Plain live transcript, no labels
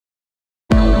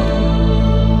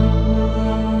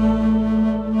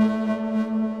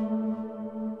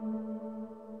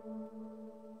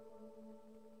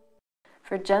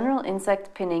general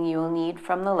insect pinning, you will need,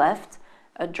 from the left,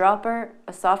 a dropper,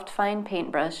 a soft fine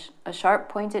paintbrush, a sharp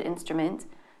pointed instrument,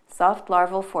 soft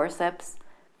larval forceps,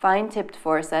 fine tipped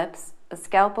forceps, a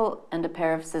scalpel, and a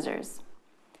pair of scissors.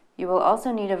 You will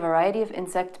also need a variety of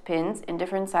insect pins in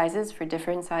different sizes for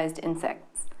different sized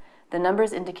insects. The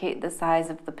numbers indicate the size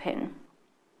of the pin.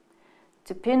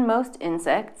 To pin most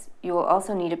insects, you will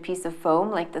also need a piece of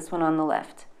foam like this one on the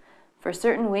left. For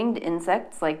certain winged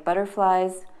insects like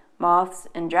butterflies, moths,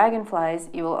 and dragonflies,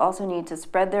 you will also need to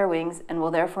spread their wings and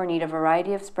will therefore need a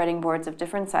variety of spreading boards of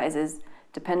different sizes,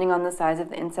 depending on the size of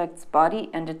the insect's body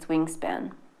and its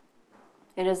wingspan.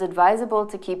 It is advisable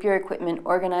to keep your equipment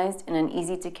organized in an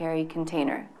easy-to-carry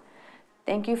container.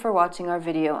 Thank you for watching our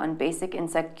video on basic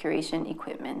insect curation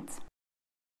equipment.